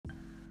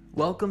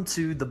Welcome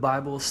to The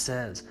Bible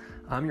Says.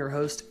 I'm your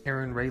host,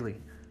 Aaron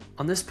Rayleigh.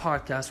 On this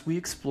podcast, we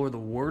explore the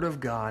Word of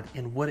God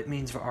and what it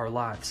means for our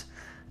lives.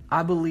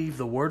 I believe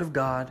the Word of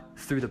God,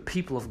 through the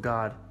people of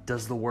God,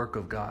 does the work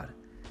of God.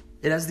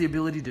 It has the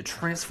ability to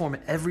transform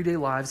everyday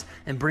lives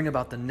and bring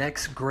about the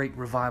next great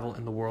revival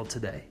in the world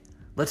today.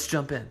 Let's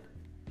jump in.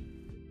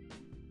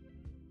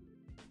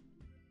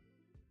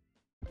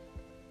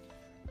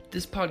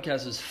 This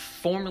podcast is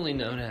formerly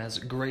known as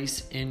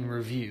Grace in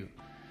Review.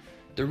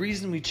 The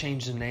reason we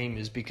changed the name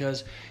is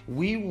because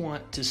we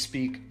want to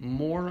speak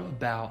more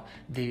about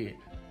the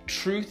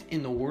truth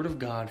in the Word of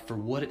God for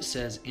what it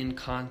says in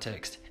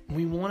context. And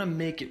we want to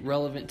make it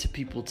relevant to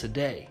people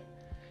today.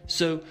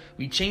 So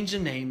we changed the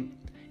name.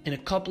 In a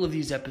couple of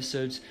these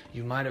episodes,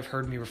 you might have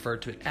heard me refer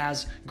to it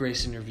as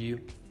Grace in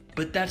Review.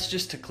 But that's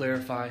just to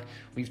clarify,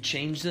 we've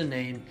changed the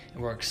name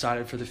and we're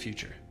excited for the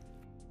future.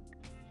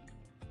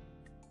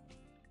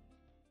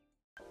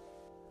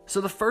 So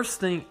the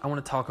first thing I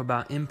want to talk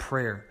about in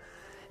prayer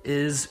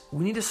is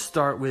we need to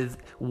start with,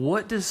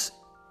 what does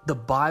the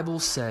Bible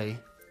say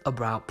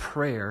about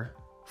prayer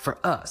for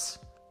us?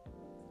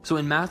 So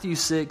in Matthew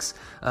 6,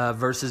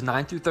 verses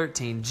 9 through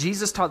 13,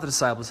 Jesus taught the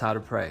disciples how to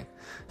pray,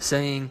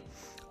 saying,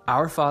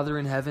 "Our Father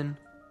in heaven,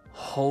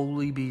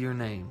 holy be your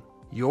name.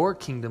 Your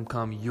kingdom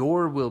come,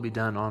 your will be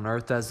done on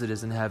earth as it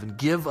is in heaven.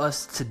 Give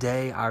us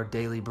today our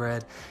daily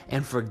bread,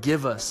 and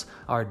forgive us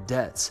our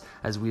debts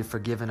as we have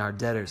forgiven our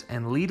debtors.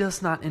 And lead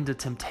us not into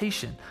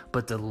temptation,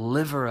 but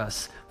deliver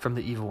us from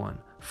the evil one.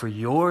 For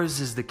yours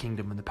is the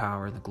kingdom and the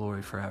power and the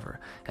glory forever.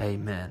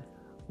 Amen."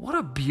 What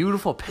a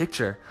beautiful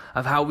picture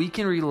of how we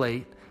can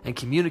relate and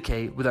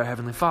communicate with our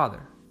Heavenly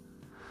Father.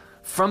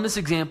 From this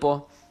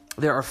example,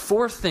 there are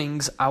 4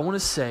 things I want to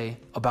say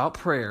about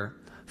prayer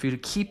for you to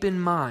keep in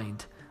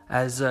mind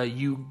as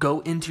you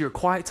go into your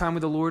quiet time with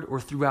the Lord or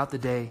throughout the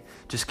day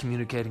just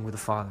communicating with the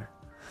Father.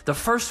 The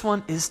first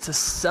one is to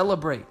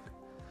celebrate.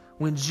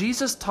 When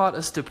Jesus taught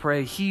us to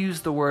pray, he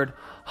used the word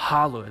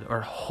hallowed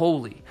or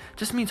holy. It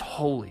just means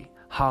holy,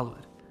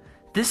 hallowed.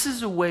 This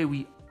is a way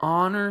we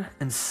honor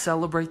and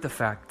celebrate the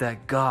fact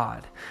that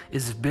God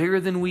is bigger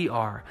than we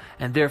are,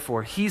 and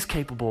therefore he's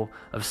capable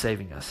of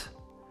saving us.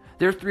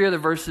 There are 3 other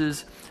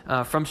verses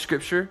from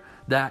Scripture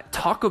that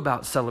talk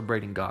about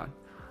celebrating God.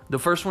 The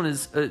first one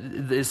is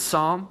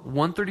Psalm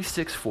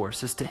 136:4. It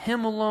says, "To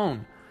him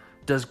alone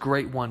does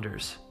great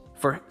wonders."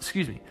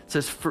 It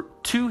says,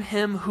 "To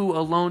him who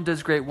alone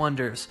does great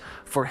wonders,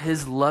 for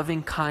his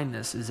loving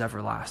kindness is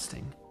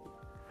everlasting."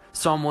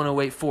 Psalm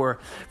 108:4,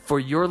 "For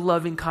your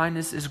loving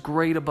kindness is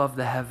great above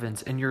the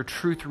heavens, and your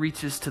truth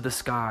reaches to the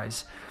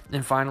skies."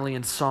 And finally,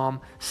 in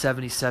Psalm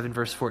 77,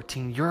 verse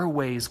 14, "Your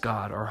ways,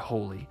 God, are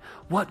holy.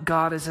 What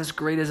God is as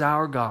great as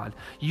our God?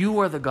 You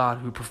are the God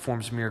who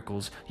performs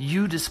miracles.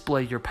 You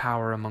display your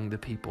power among the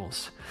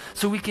peoples."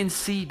 So we can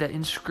see that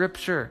in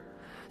Scripture,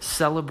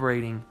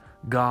 celebrating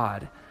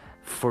God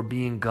for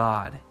being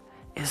God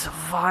is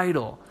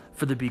vital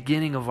for the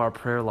beginning of our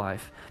prayer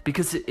life,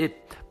 because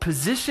it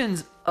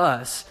positions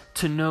us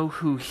to know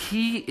who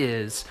he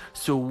is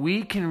so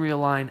we can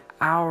realign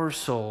our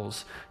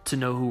souls to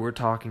know who we're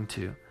talking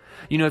to.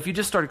 You know, if you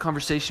just start a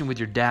conversation with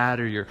your dad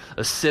or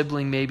a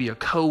sibling, maybe a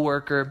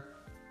coworker,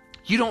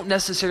 you don't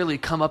necessarily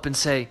come up and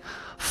say,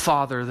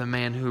 "Father, the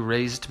man who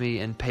raised me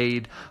and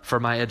paid for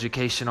my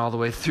education all the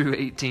way through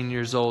 18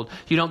 years old."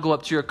 You don't go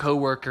up to your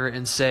coworker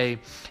and say,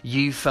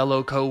 "Ye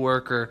fellow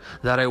coworker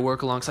that I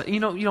work alongside." You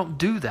don't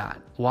do that.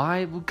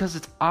 Why? Because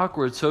it's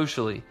awkward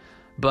socially.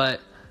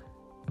 But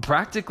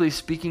practically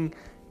speaking,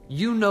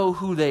 you know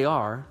who they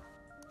are.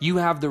 You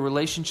have the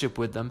relationship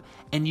with them,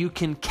 and you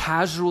can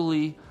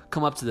casually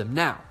come up to them.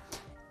 Now,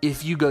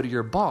 if you go to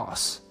your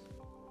boss,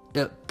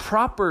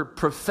 proper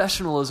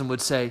professionalism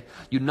would say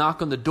you knock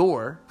on the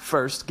door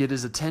first, get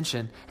his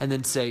attention, and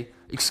then say,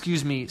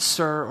 "Excuse me,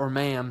 sir or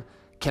ma'am,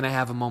 can I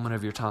have a moment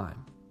of your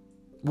time?"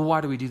 Well, why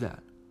do we do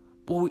that?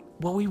 Well,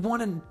 we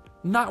want to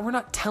we're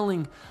not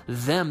telling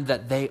them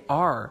that they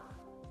are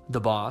the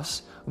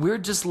boss. We're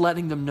just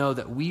letting them know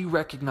that we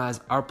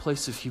recognize our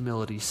place of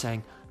humility,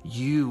 saying,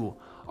 "You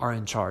are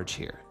in charge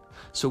here."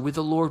 So with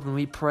the Lord, when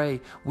we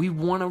pray, we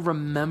want to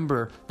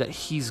remember that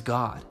he's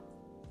God.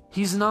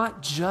 He's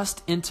not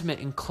just intimate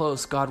and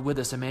close, God with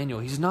us,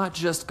 Emmanuel. He's not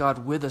just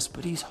God with us,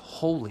 but he's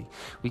holy.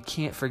 We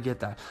can't forget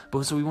that.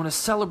 But so we want to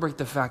celebrate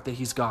the fact that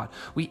he's God.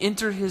 We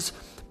enter his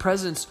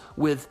presence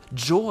with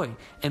joy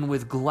and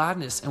with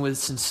gladness and with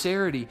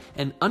sincerity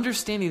and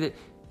understanding that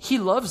he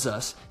loves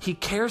us, he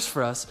cares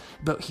for us,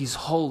 but he's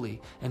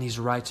holy and he's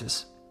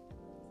righteous.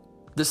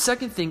 The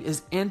second thing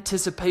is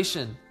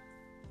anticipation.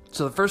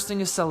 So the first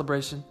thing is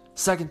celebration.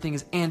 Second thing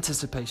is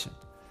anticipation.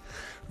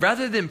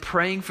 Rather than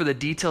praying for the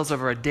details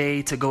of our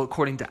day to go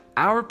according to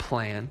our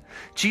plan,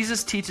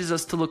 Jesus teaches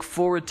us to look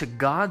forward to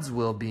God's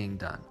will being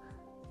done.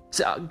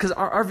 So, because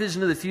our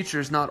vision of the future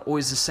is not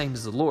always the same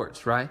as the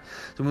Lord's, right?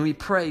 So when we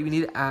pray, we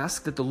need to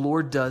ask that the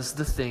Lord does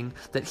the thing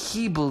that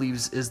he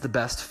believes is the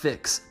best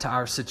fix to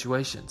our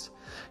situations.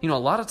 You know, a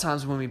lot of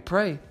times when we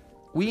pray,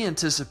 we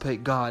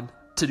anticipate God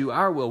to do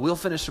our will. We'll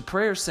finish a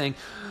prayer saying,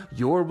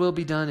 your will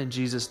be done in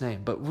Jesus'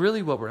 name. But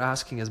really what we're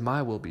asking is,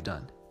 my will be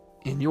done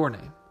in your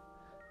name.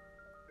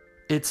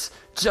 It's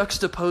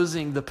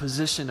juxtaposing the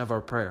position of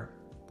our prayer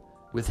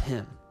with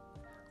him.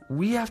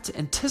 We have to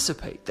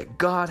anticipate that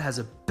God has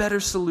a better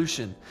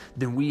solution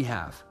than we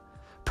have.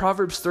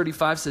 Proverbs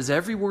 35 says,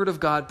 every word of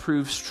God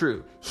proves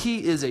true.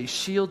 He is a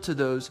shield to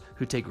those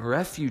who take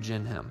refuge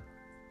in him.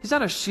 He's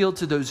not a shield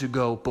to those who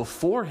go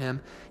before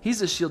him.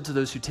 He's a shield to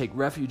those who take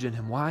refuge in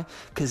him. Why?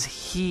 Because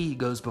he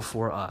goes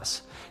before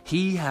us.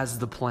 He has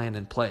the plan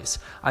in place.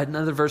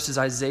 Another verse is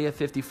Isaiah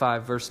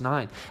 55, verse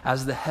 9.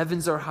 As the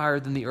heavens are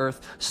higher than the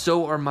earth,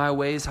 so are my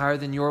ways higher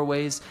than your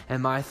ways,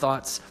 and my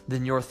thoughts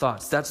than your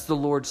thoughts. That's the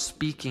Lord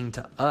speaking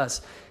to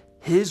us.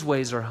 His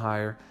ways are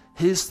higher.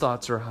 His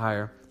thoughts are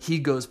higher. He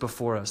goes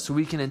before us. So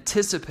we can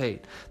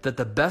anticipate that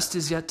the best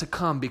is yet to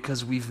come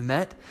because we've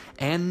met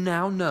and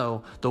now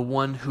know the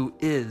one who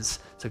is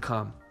to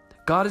come.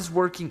 God is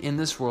working in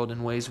this world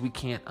in ways we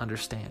can't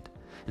understand.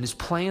 And his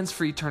plans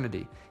for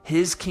eternity,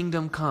 his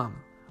kingdom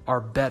come,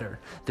 are better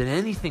than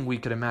anything we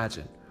could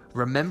imagine.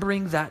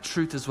 Remembering that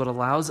truth is what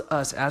allows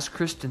us as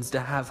Christians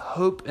to have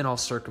hope in all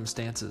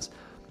circumstances.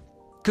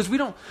 Because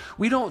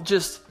we don't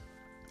just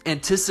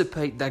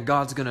anticipate that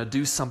God's going to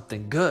do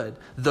something good,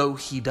 though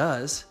he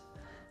does.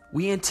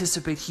 We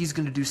anticipate he's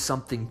going to do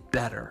something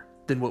better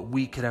than what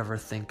we could ever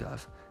think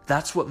of.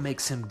 That's what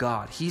makes him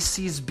God. He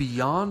sees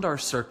beyond our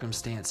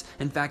circumstance.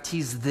 In fact,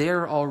 he's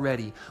there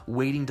already,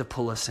 waiting to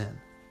pull us in.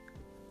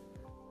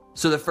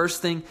 So the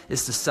first thing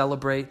is to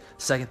celebrate.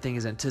 Second thing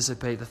is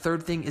anticipate. The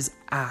third thing is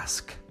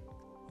ask.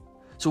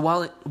 So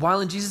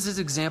while in Jesus'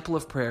 example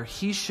of prayer,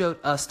 he showed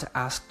us to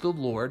ask the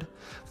Lord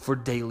for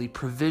daily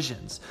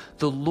provisions.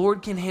 The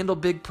Lord can handle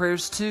big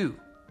prayers too.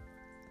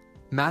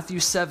 Matthew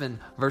 7,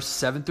 verse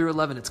 7 through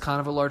 11, it's kind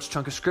of a large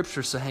chunk of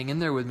scripture, so hang in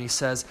there with me,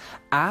 says,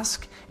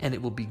 ask and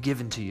it will be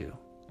given to you.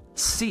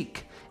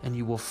 Seek and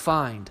you will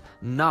find.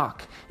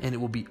 Knock and it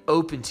will be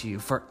open to you.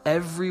 For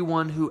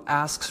everyone who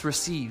asks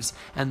receives,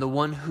 and the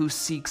one who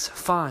seeks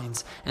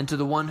finds, and to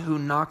the one who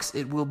knocks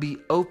it will be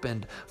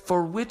opened.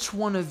 For which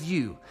one of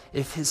you,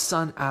 if his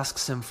son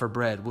asks him for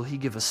bread, will he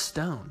give a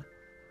stone?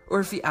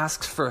 Or if he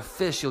asks for a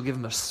fish, you'll give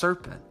him a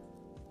serpent?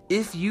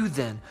 If you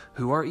then,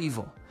 who are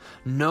evil,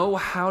 know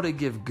how to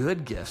give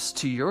good gifts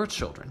to your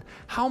children,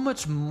 how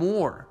much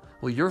more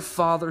will your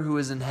Father who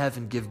is in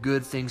heaven give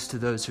good things to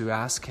those who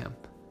ask him?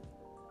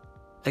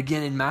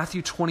 Again, in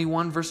Matthew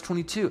 21, verse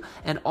 22,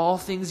 and all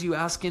things you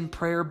ask in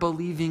prayer,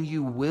 believing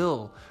you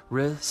will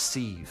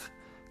receive.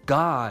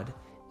 God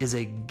is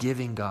a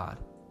giving God.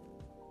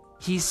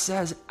 He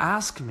says,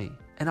 ask me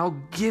and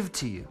I'll give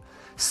to you.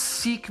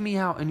 Seek me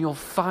out and you'll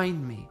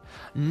find me.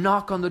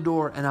 Knock on the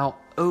door and I'll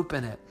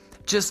open it.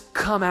 Just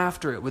come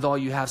after it with all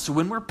you have. So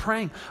when we're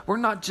praying, we're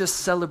not just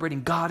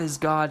celebrating God is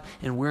God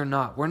and we're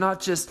not. We're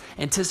not just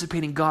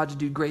anticipating God to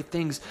do great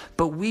things,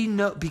 but we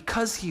know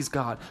because he's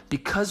God,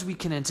 because we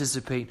can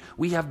anticipate,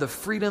 we have the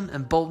freedom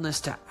and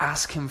boldness to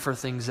ask him for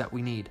things that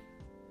we need.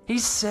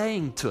 He's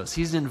saying to us,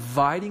 he's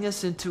inviting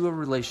us into a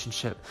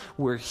relationship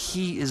where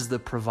he is the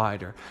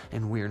provider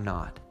and we're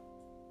not.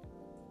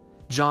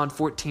 John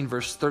 14,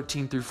 verse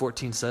 13 through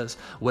 14 says,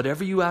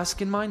 whatever you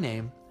ask in my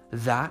name,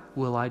 that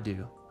will I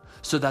do,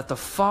 so that the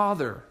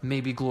Father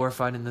may be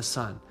glorified in the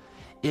Son.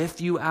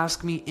 If you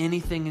ask me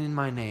anything in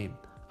my name,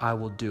 I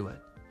will do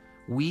it.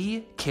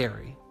 We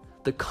carry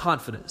the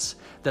confidence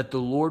that the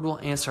Lord will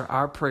answer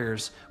our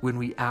prayers when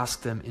we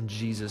ask them in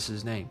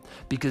Jesus' name.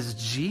 Because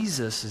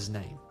Jesus'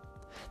 name,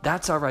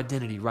 that's our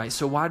identity, right?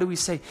 So why do we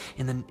say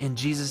in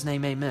Jesus'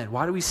 name, amen?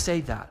 Why do we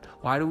say that?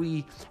 Why do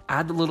we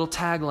add the little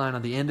tagline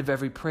on the end of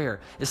every prayer?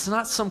 It's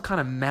not some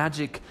kind of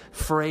magic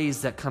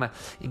phrase that kind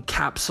of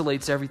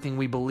encapsulates everything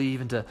we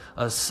believe into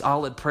a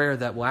solid prayer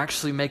that will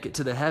actually make it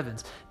to the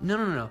heavens.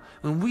 No.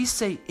 When we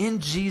say in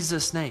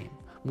Jesus' name,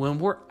 when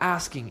we're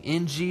asking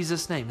in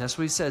Jesus' name, that's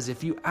what he says.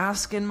 If you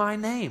ask in my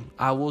name,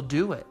 I will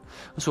do it.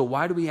 So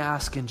why do we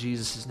ask in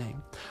Jesus'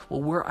 name?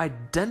 Well, we're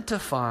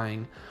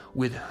identifying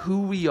with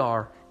who we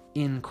are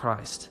in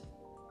Christ.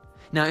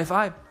 Now, if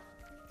I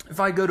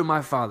go to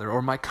my father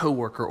or my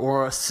coworker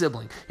or a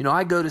sibling,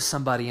 I go to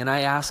somebody and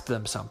I ask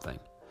them something.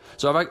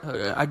 So if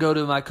I go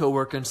to my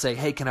coworker and say,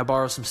 hey, can I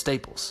borrow some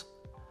staples?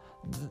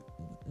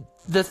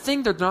 The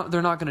thing they're not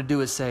going to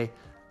do is say,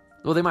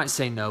 well, they might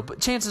say no, but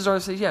chances are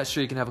they say, yeah,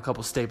 sure, you can have a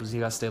couple staples.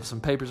 You got to staple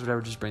some papers,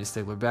 whatever, just bring a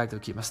stapler back. They'll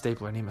keep my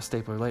stapler. I need my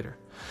stapler later.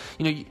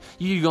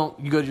 You go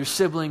to your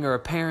sibling or a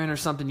parent or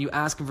something, you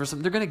ask them for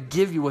something, they're going to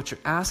give you what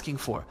you're asking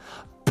for.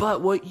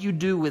 But what you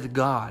do with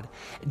God,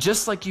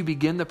 just like you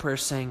begin the prayer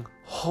saying,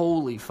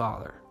 Holy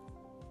Father,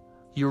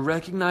 you're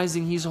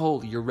recognizing he's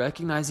holy. You're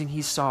recognizing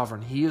he's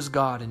sovereign. He is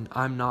God and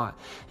I'm not.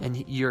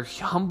 And you're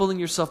humbling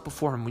yourself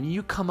before him. When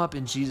you come up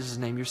in Jesus'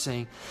 name, you're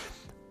saying,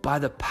 by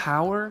the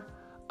power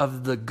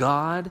of the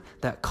God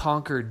that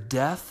conquered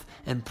death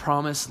and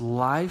promised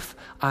life,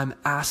 I'm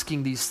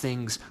asking these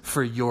things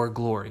for your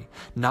glory,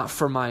 not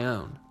for my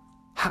own.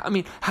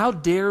 How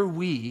dare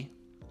we,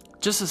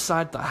 just a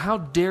side thought, how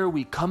dare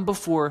we come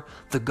before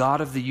the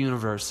God of the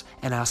universe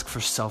and ask for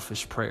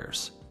selfish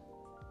prayers?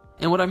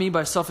 And what I mean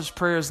by selfish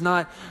prayer is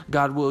not,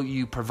 God, will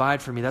you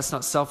provide for me? That's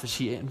not selfish.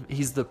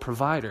 He's the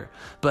provider.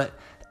 But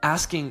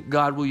asking,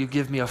 God, will you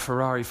give me a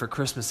Ferrari for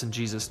Christmas in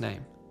Jesus'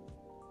 name?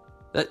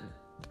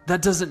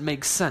 That doesn't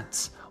make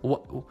sense.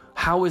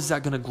 How is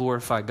that going to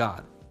glorify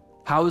God?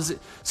 How is it?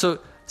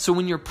 So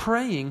when you're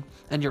praying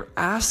and you're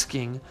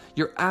asking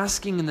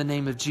in the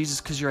name of Jesus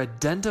because you're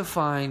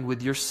identifying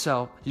with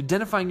yourself, you're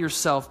identifying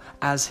yourself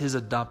as his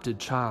adopted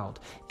child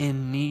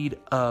in need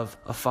of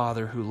a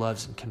father who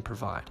loves and can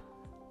provide.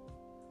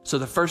 So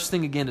the first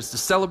thing, again, is to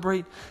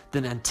celebrate,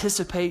 then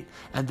anticipate,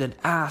 and then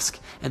ask.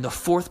 And the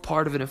fourth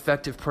part of an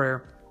effective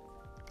prayer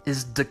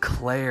is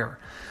declare.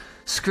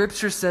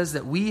 Scripture says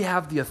that we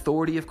have the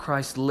authority of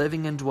Christ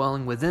living and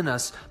dwelling within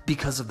us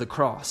because of the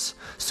cross.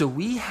 So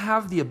we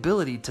have the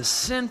ability to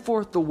send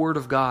forth the word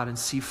of God and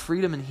see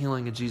freedom and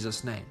healing in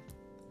Jesus' name.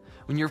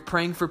 When you're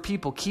praying for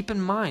people, keep in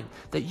mind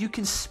that you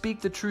can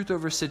speak the truth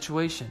over a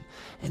situation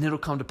and it'll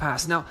come to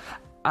pass. Now,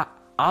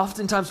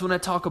 oftentimes when I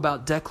talk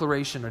about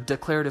declaration or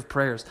declarative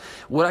prayers,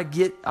 what I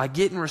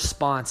get in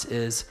response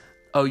is,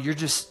 oh,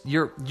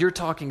 you're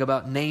talking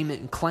about name it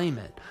and claim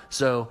it.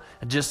 So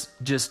just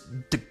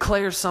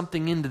declare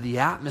something into the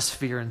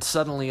atmosphere and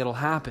suddenly it'll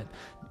happen.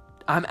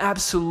 I'm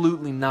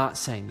absolutely not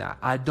saying that.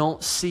 I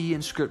don't see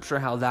in Scripture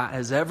how that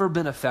has ever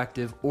been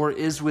effective or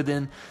is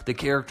within the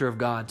character of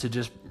God to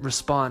just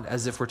respond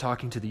as if we're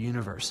talking to the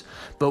universe.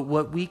 But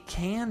what we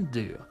can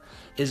do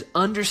is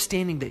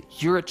understanding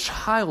that you're a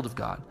child of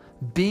God,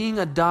 being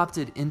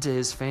adopted into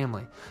his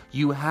family.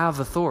 You have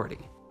authority.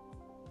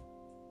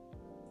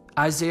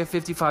 Isaiah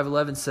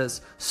 55:11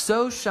 says,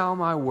 "So shall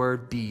my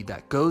word be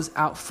that goes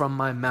out from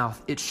my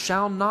mouth. It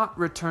shall not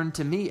return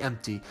to me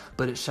empty,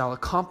 but it shall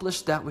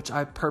accomplish that which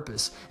I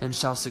purpose, and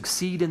shall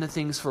succeed in the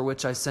things for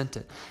which I sent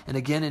it." And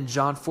again in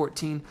John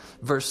 14,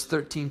 verse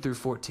 13 through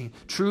 14,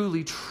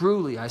 "Truly,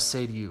 truly, I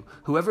say to you,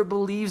 whoever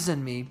believes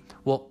in me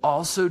will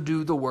also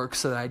do the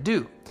works that I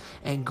do.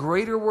 And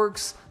greater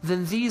works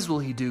than these will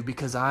he do,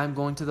 because I am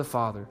going to the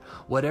Father.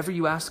 Whatever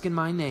you ask in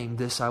my name,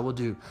 this I will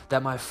do,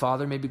 that my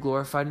Father may be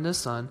glorified in the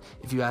Son.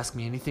 If you ask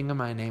me anything in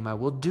my name, I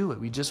will do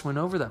it." We just went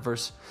over that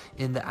verse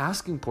in the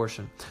asking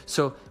portion.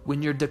 So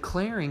when you're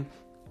declaring,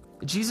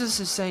 Jesus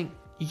is saying,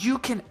 you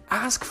can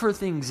ask for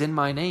things in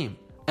my name,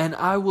 and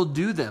I will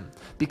do them,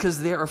 because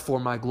they are for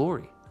my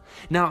glory.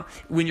 Now,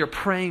 when you're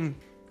praying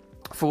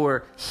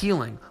for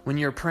healing, when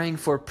you're praying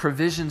for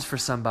provisions for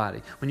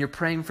somebody, when you're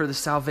praying for the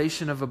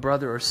salvation of a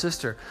brother or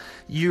sister,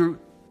 you're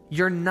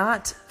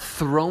not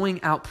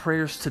throwing out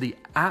prayers to the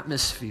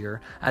atmosphere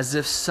as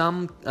if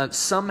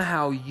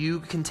somehow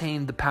you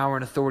contain the power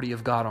and authority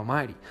of God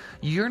Almighty.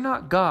 You're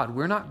not God.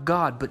 We're not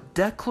God. But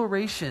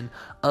declaration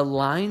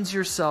aligns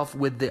yourself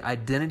with the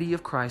identity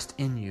of Christ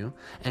in you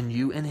and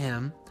you in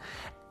him.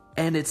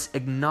 And it's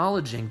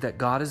acknowledging that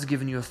God has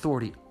given you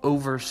authority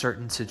over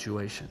certain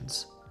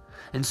situations.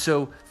 And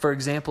so, for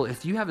example,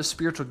 if you have a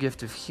spiritual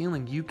gift of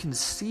healing, you can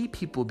see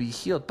people be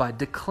healed by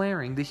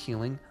declaring the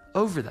healing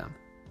over them.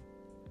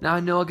 Now,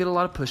 I know I'll get a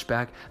lot of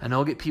pushback. I know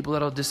I'll get people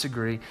that'll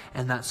disagree,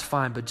 and that's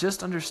fine. But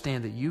just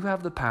understand that you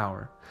have the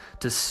power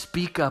to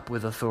speak up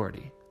with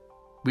authority.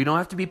 We don't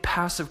have to be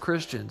passive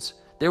Christians.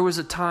 There was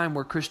a time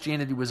where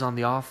Christianity was on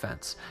the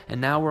offense,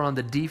 and now we're on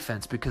the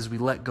defense because we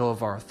let go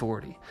of our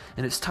authority.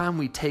 And it's time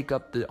we take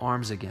up the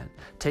arms again.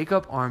 Take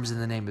up arms in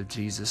the name of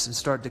Jesus and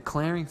start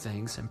declaring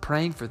things and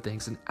praying for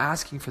things and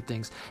asking for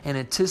things and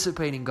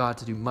anticipating God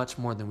to do much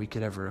more than we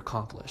could ever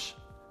accomplish.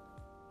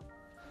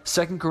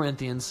 2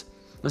 Corinthians,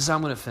 this is how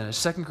I'm going to finish.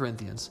 2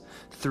 Corinthians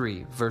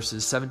 3,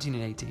 verses 17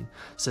 and 18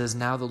 says,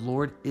 "Now the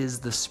Lord is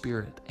the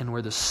Spirit, and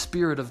where the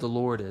Spirit of the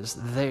Lord is,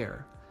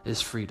 there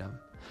is freedom.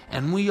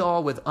 And we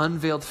all, with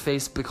unveiled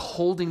face,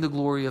 beholding the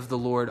glory of the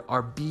Lord,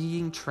 are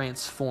being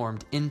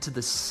transformed into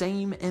the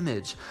same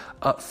image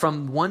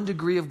from one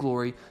degree of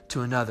glory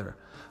to another.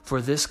 For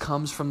this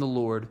comes from the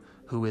Lord,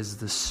 who is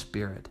the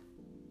Spirit."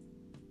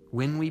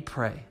 When we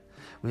pray,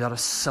 we ought to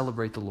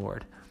celebrate the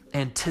Lord,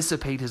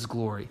 anticipate his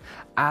glory,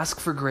 ask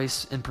for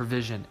grace and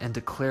provision, and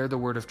declare the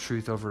word of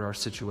truth over our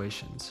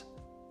situations.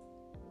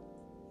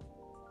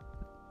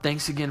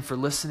 Thanks again for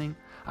listening.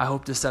 I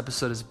hope this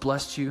episode has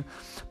blessed you.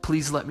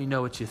 Please let me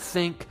know what you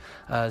think.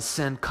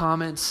 Send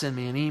comments, send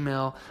me an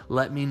email.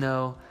 Let me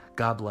know.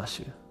 God bless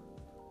you.